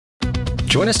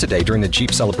Join us today during the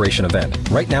Jeep Celebration event.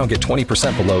 Right now, get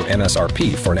 20% below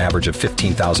MSRP for an average of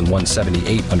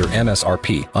 $15,178 under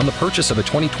MSRP on the purchase of a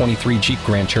 2023 Jeep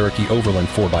Grand Cherokee Overland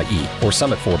 4xE or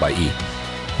Summit 4xE.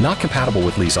 Not compatible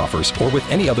with lease offers or with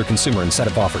any other consumer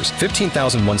incentive offers.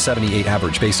 $15,178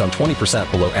 average based on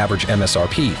 20% below average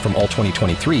MSRP from all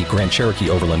 2023 Grand Cherokee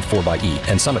Overland 4xE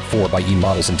and Summit 4xE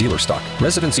models in dealer stock.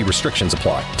 Residency restrictions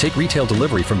apply. Take retail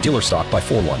delivery from dealer stock by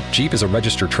 4/1. Jeep is a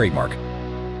registered trademark.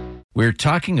 We're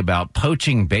talking about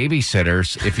poaching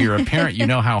babysitters. If you're a parent, you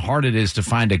know how hard it is to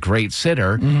find a great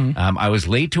sitter. I was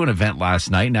late to an event last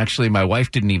night, and actually my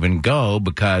wife didn't even go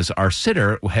because our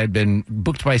sitter had been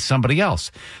booked by somebody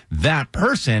else. That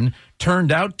person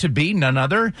turned out to be none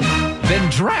other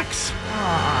than Drex.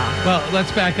 Well,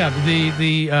 let's back up.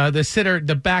 The sitter,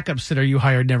 the backup sitter you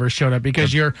hired never showed up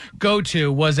because your go-to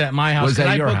was at my house. Was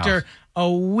at your I booked house. her a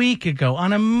week ago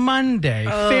on a Monday.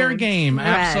 Fair game, Drex,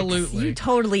 absolutely. You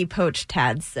totally poached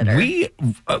Tad's sitter. We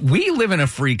live in a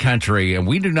free country, and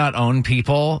we do not own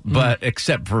people, but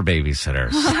except for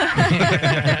babysitters.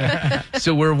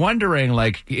 So we're wondering,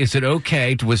 like, is it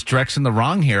okay? Was Drex in the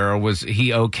wrong here, or was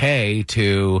he okay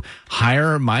to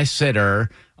hire my sitter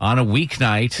on a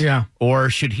weeknight? Yeah. Or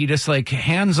should he just, like,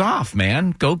 hands off,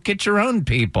 man? Go get your own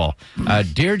people.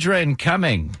 Deirdre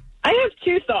incoming. I have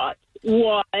two thoughts.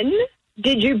 One,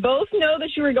 did you both know that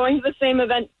you were going to the same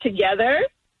event together?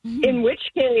 In which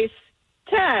case,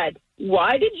 Tad,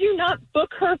 why did you not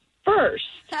book her first?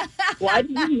 Why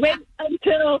did you wait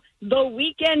until the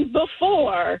weekend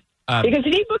before? Because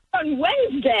if he booked on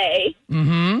Wednesday,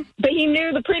 but he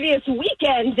knew the previous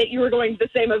weekend that you were going to the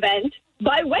same event,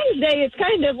 by Wednesday it's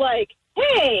kind of like,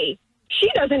 hey, she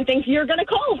doesn't think you're going to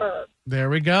call her.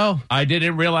 There we go. I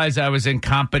didn't realize I was in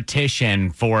competition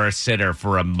for a sitter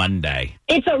for a Monday.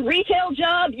 It's a retail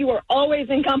job. You are always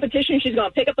in competition. She's going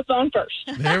to pick up the phone first.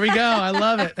 There we go. I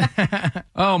love it.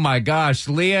 Oh, my gosh.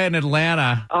 Leah in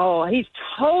Atlanta. Oh, he's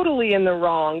totally in the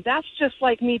wrong. That's just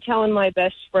like me telling my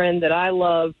best friend that I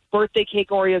love birthday cake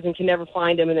Oreos and can never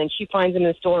find them, and then she finds them in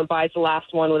the store and buys the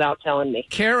last one without telling me.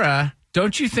 Kara,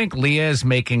 don't you think Leah is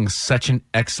making such an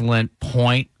excellent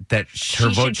point that her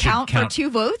vote should count for two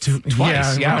votes?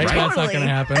 Twice? Yeah, right. right. That's not going to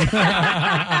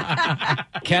happen.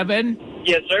 Kevin?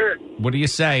 Yes, sir. What do you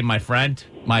say, my friend?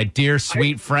 My dear,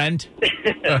 sweet friend?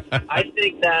 I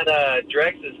think that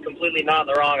Drex is completely not in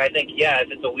the wrong. I think, if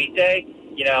it's a weekday,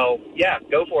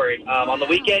 go for it. On the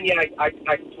weekend,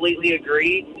 I completely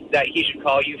agree that he should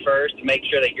call you first to make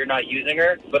sure that you're not using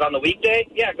her. But on the weekday,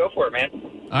 go for it, man.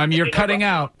 You're cutting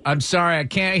out. I'm sorry, I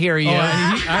can't hear you.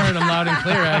 I heard him loud and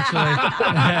clear,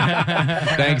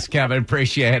 actually. Thanks, Kevin.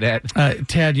 Appreciate it.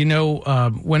 Tad,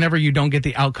 whenever you don't get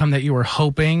the outcome that you were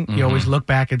hoping, you always look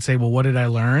back and say, well, what did I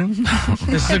learn?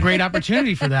 This is a great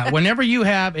opportunity for that. Whenever you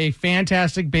have a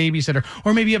fantastic babysitter,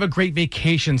 or maybe you have a great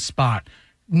vacation spot,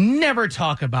 never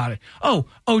talk about it. Our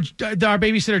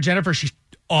babysitter, Jennifer, she's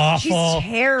awful.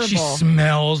 She's terrible. She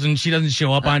smells and she doesn't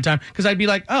show up on time. Because I'd be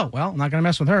like, I'm not going to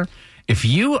mess with her.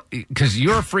 Because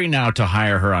you're free now to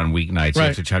hire her on weeknights, you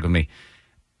have to check with me.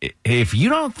 If you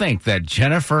don't think that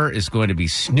Jennifer is going to be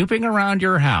snooping around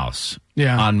your house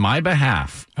on my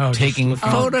behalf, taking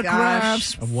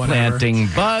photographs, planting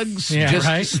bugs,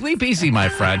 just sleep easy, my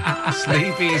friend.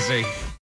 Sleep easy.